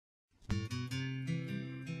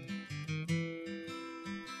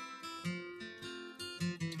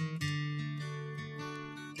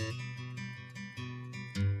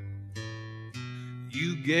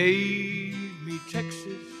You gave me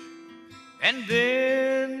Texas and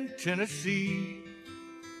then Tennessee.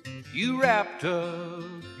 You wrapped up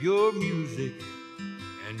your music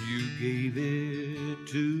and you gave it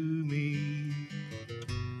to me.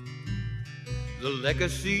 The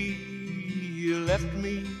legacy you left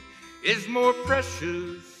me is more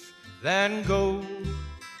precious than gold.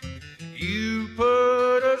 You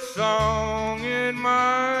put a song in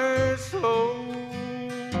my soul.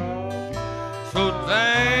 So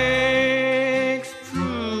thanks,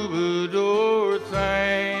 Troubadour,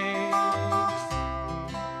 thanks.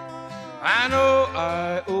 I know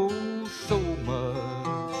I owe so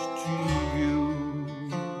much to you,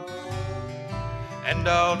 and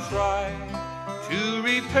I'll try to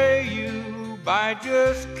repay you by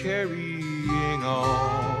just carrying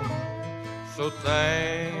on. So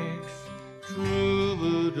thanks,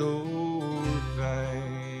 Troubadour, thanks.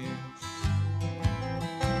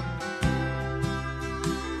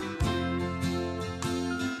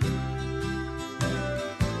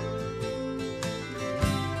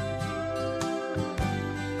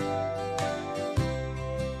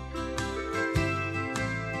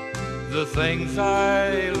 The things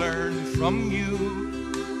I learned from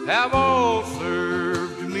you have all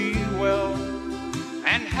served me well,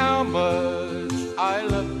 and how much I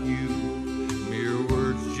love you, mere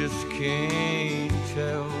words just can't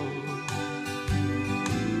tell.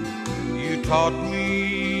 You taught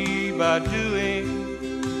me by doing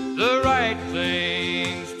the right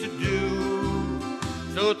things to do,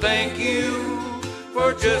 so thank you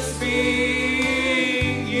for just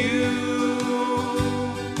being you.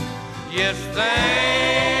 Yes,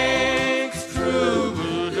 thanks,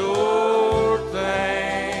 Troubadour,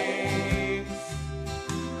 thanks.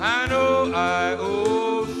 I know I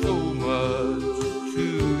owe so much to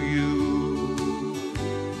you,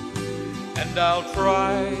 and I'll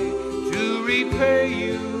try to repay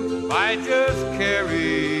you by just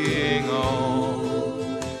carrying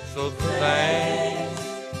on. So thanks,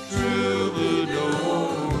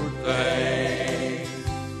 Troubadour, thanks.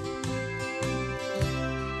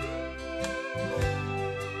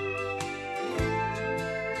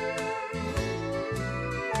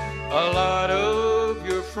 A lot of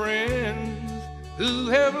your friends who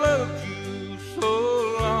have loved you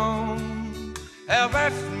so long have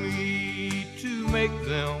asked me to make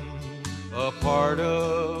them a part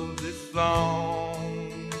of this song.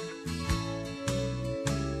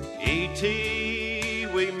 E.T.,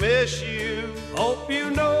 we miss you. Hope you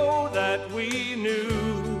know that we knew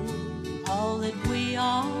all that we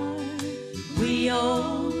are, we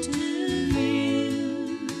owe to you.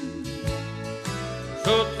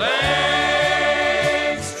 So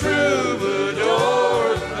thanks,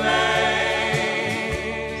 Troubadour,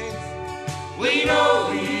 thanks. We know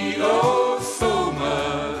we owe so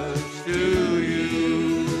much to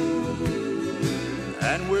you,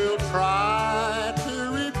 and we'll try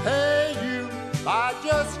to repay you by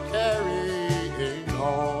just carrying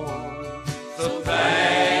on. So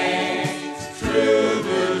thanks,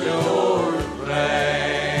 Troubadour,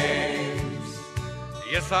 thanks.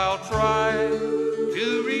 Yes, I'll try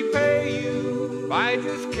to repay you by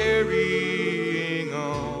just carrying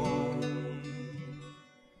on.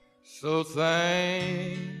 So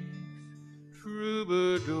thanks,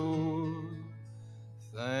 Troubadour,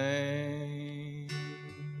 thanks.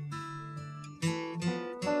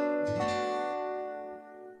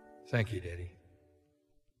 Thank you, Daddy.